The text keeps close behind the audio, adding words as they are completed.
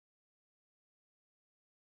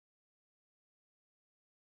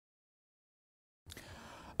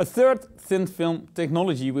A third thin film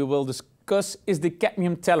technology we will discuss is the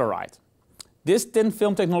cadmium telluride. This thin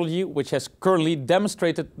film technology, which has currently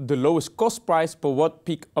demonstrated the lowest cost price per watt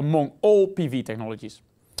peak among all PV technologies.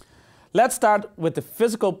 Let's start with the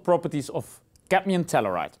physical properties of cadmium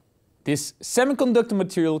telluride. This semiconductor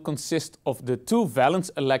material consists of the 2-valence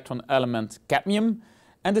electron element cadmium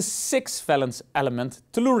and the 6-valence element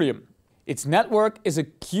tellurium. Its network is a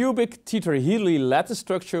cubic tetrahedral lattice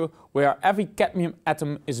structure where every cadmium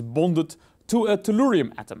atom is bonded to a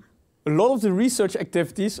tellurium atom. A lot of the research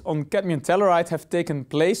activities on cadmium telluride have taken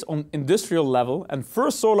place on industrial level, and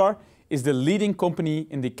First Solar is the leading company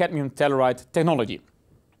in the cadmium telluride technology.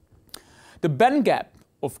 The band gap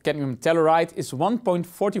of cadmium telluride is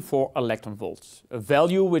 1.44 electron volts, a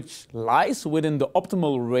value which lies within the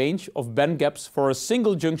optimal range of band gaps for a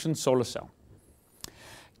single junction solar cell.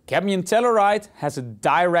 Cadmium telluride has a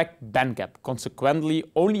direct band gap, consequently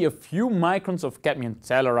only a few microns of cadmium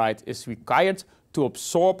telluride is required to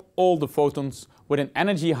absorb all the photons with an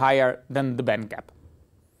energy higher than the band gap.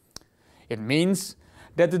 It means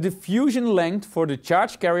that the diffusion length for the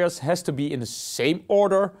charge carriers has to be in the same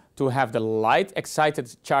order to have the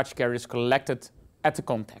light-excited charge carriers collected at the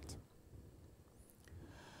contact.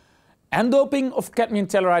 N-doping of cadmium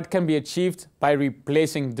telluride can be achieved by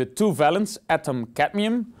replacing the 2-valence atom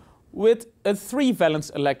cadmium with a 3-valence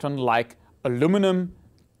electron like aluminum,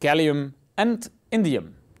 gallium and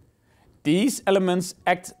indium. These elements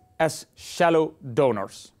act as shallow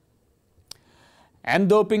donors.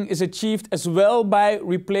 N-doping is achieved as well by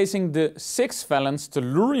replacing the 6-valence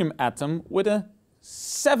tellurium atom with a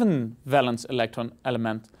 7-valence electron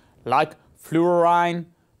element like fluorine,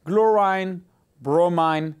 chlorine,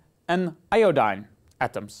 bromine and iodine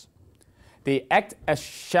atoms. They act as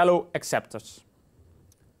shallow acceptors.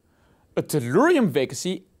 A tellurium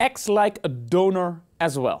vacancy acts like a donor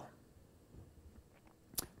as well.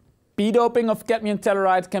 P-doping of cadmium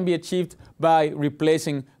telluride can be achieved by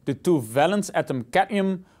replacing the 2-valence atom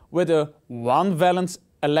cadmium with a 1-valence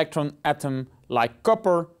electron atom like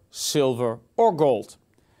copper, silver or gold.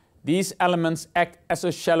 These elements act as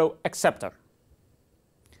a shallow acceptor.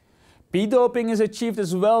 P-doping is achieved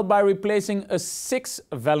as well by replacing a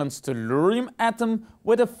 6-valence tellurium atom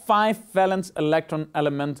with a 5-valence electron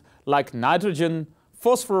element like nitrogen,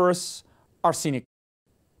 phosphorus, arsenic.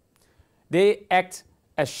 They act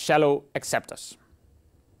as shallow acceptors.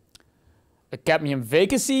 A cadmium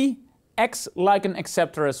vacancy acts like an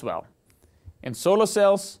acceptor as well. In solar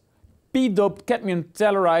cells, P-doped cadmium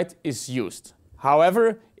telluride is used.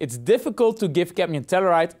 However, it's difficult to give cadmium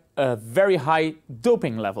telluride a very high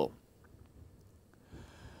doping level.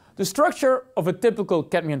 The structure of a typical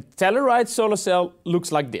cadmium telluride solar cell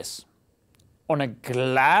looks like this. On a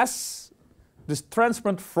glass, this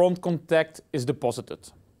transparent front contact is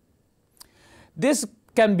deposited. This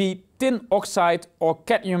can be tin oxide or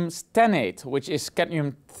cadmium stannate, which is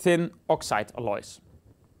cadmium thin oxide alloys.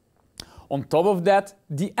 On top of that,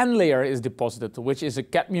 the N layer is deposited, which is a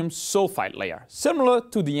cadmium sulfide layer, similar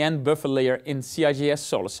to the N buffer layer in CIGS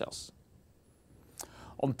solar cells.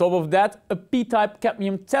 On top of that, a P-type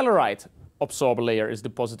cadmium telluride absorber layer is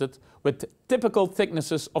deposited with typical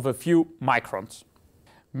thicknesses of a few microns.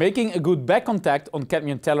 Making a good back contact on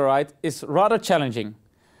cadmium telluride is rather challenging.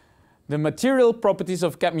 The material properties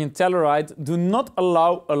of cadmium telluride do not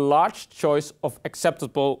allow a large choice of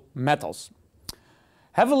acceptable metals.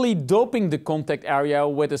 Heavily doping the contact area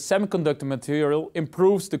with a semiconductor material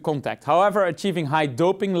improves the contact. However, achieving high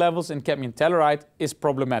doping levels in cadmium telluride is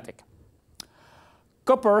problematic.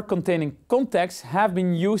 Copper-containing contacts have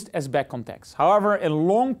been used as back contacts. However, in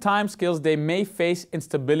long timescales they may face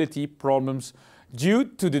instability problems due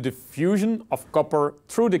to the diffusion of copper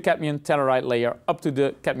through the cadmium telluride layer up to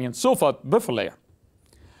the cadmium sulfide buffer layer.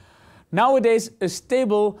 Nowadays, a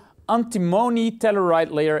stable antimony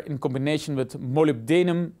telluride layer in combination with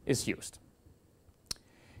molybdenum is used.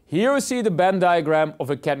 Here we see the band diagram of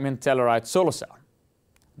a cadmium telluride solar cell.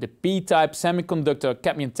 The P-type semiconductor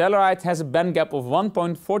cadmium telluride has a band gap of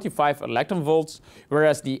 1.45 electron volts,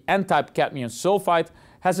 whereas the N-type cadmium sulfide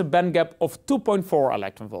has a band gap of 2.4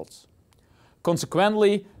 electron volts.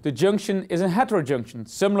 Consequently, the junction is a heterojunction,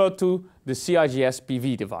 similar to the CIGS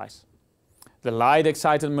PV device. The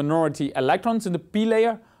light-excited minority electrons in the P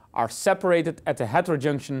layer are separated at the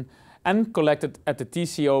heterojunction and collected at the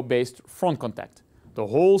TCO-based front contact. The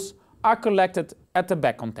holes are collected at the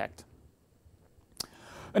back contact.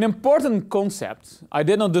 An important concept I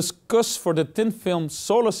did not discuss for the thin film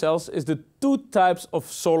solar cells is the two types of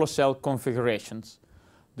solar cell configurations: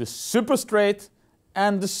 the superstrate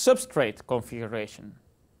and the substrate configuration.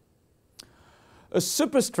 A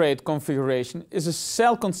superstrate configuration is a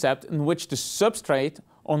cell concept in which the substrate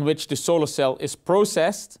on which the solar cell is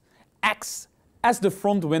processed acts as the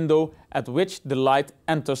front window at which the light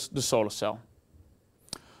enters the solar cell.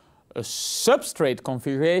 A substrate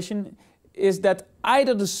configuration is that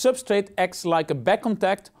either the substrate acts like a back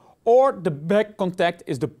contact or the back contact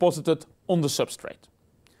is deposited on the substrate.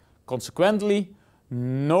 Consequently,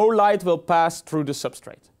 no light will pass through the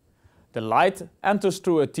substrate. The light enters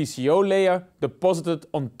through a TCO layer deposited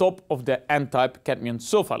on top of the N-type cadmium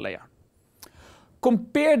sulfide layer.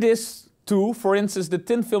 Compare this to, for instance, the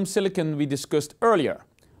thin film silicon we discussed earlier.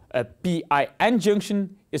 A PIN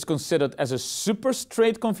junction is considered as a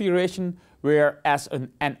superstrate configuration, whereas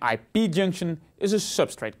an NIP junction is a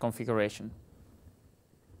substrate configuration.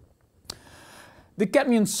 The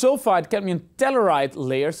cadmium sulfide, cadmium telluride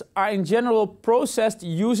layers are in general processed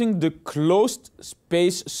using the closed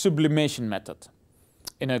space sublimation method.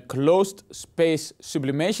 In a closed space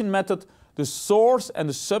sublimation method, the source and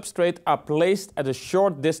the substrate are placed at a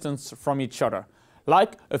short distance from each other,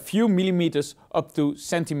 like a few millimeters up to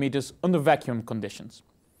centimeters under vacuum conditions.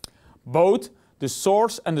 Both the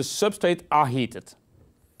source and the substrate are heated.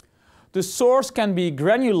 The source can be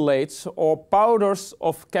granulates or powders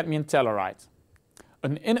of cadmium telluride.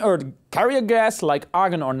 An inert carrier gas like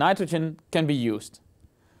argon or nitrogen can be used.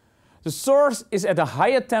 The source is at a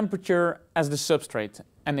higher temperature as the substrate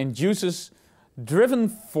and induces driven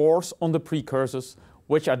force on the precursors,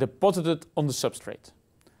 which are deposited on the substrate.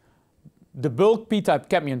 The bulk p-type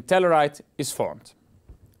cadmium telluride is formed.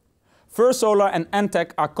 First Solar and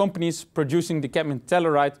Entech are companies producing the cadmium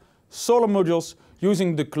telluride solar modules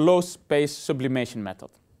using the closed space sublimation method.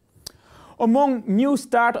 Among new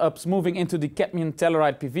startups moving into the cadmium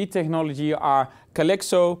telluride PV technology are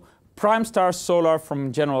Calixo, Primestar Solar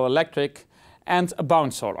from General Electric, and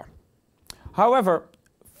Abound Solar. However,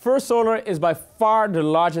 First Solar is by far the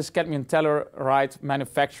largest cadmium telluride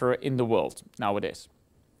manufacturer in the world nowadays.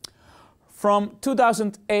 From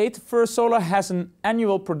 2008, First Solar has an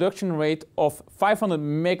annual production rate of 500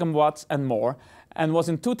 megawatts and more, and was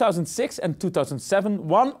in 2006 and 2007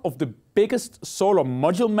 one of the biggest solar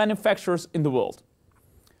module manufacturers in the world.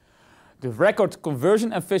 The record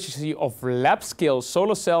conversion efficiency of Labscale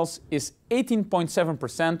solar cells is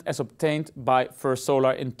 18.7% as obtained by First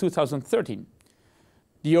Solar in 2013.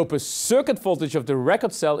 The open circuit voltage of the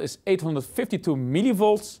record cell is 852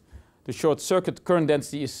 millivolts. The short circuit current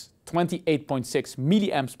density is 28.6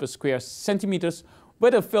 milliamps per square centimeters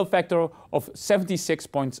with a fill factor of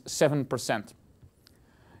 76.7%.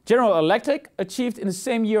 General Electric achieved in the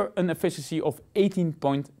same year an efficiency of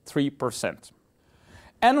 18.3%.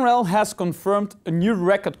 NREL has confirmed a new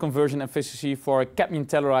record conversion efficiency for a cadmium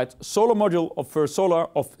telluride solar module of First Solar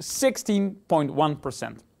of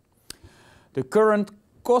 16.1%. The current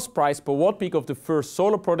cost price per watt peak of the First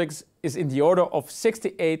Solar products is in the order of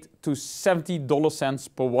 $68 to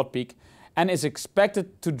 $70 per watt peak and is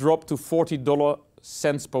expected to drop to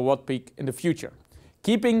 $40 per watt peak in the future,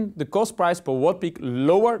 keeping the cost price per watt peak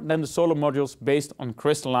lower than the solar modules based on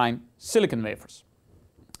crystalline silicon wafers.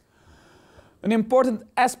 An important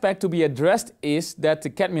aspect to be addressed is that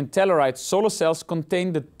the cadmium telluride solar cells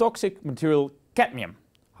contain the toxic material cadmium.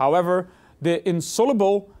 However, the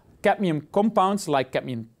insoluble cadmium compounds like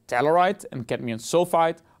cadmium telluride and cadmium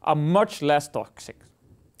sulfide are much less toxic.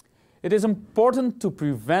 It is important to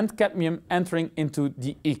prevent cadmium entering into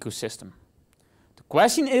the ecosystem. The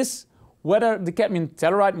question is whether the cadmium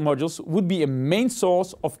telluride modules would be a main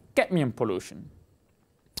source of cadmium pollution.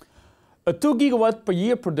 A 2 gigawatt per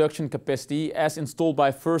year production capacity as installed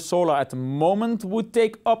by First Solar at the moment would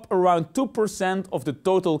take up around 2% of the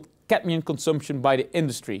total cadmium consumption by the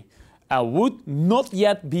industry and would not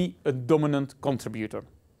yet be a dominant contributor.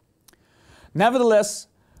 Nevertheless,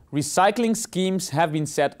 recycling schemes have been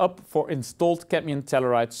set up for installed cadmium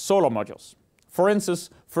telluride solar modules. For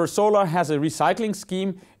instance, First Solar has a recycling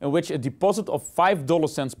scheme in which a deposit of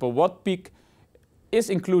 $5 per watt peak is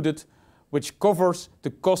included, which covers the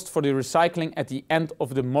cost for the recycling at the end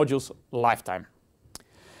of the module's lifetime.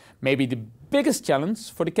 Maybe the biggest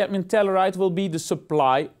challenge for the cadmium telluride will be the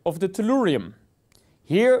supply of the tellurium.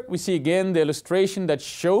 Here we see again the illustration that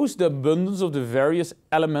shows the abundance of the various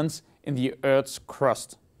elements in the Earth's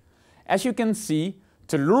crust. As you can see,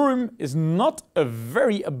 tellurium is not a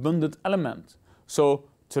very abundant element, so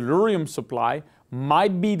tellurium supply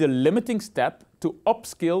might be the limiting step to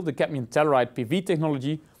upscale the cadmium telluride PV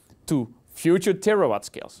technology to future terawatt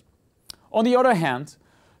scales. On the other hand,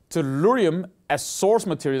 tellurium as source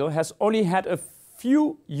material has only had a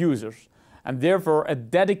few users, and therefore a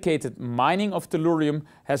dedicated mining of tellurium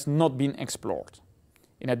has not been explored.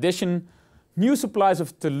 In addition, new supplies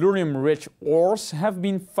of tellurium-rich ores have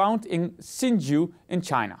been found in Hsinchu in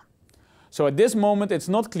China. So at this moment it's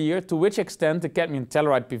not clear to which extent the cadmium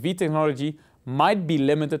telluride PV technology might be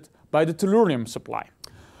limited by the tellurium supply.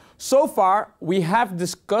 So far we have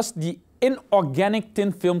discussed the inorganic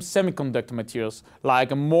thin film semiconductor materials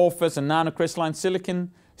like amorphous and nanocrystalline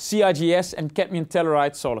silicon, CIGS and cadmium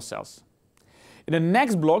telluride solar cells. In the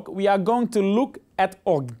next block we are going to look at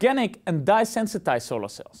organic and dye-sensitized solar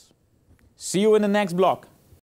cells. See you in the next block.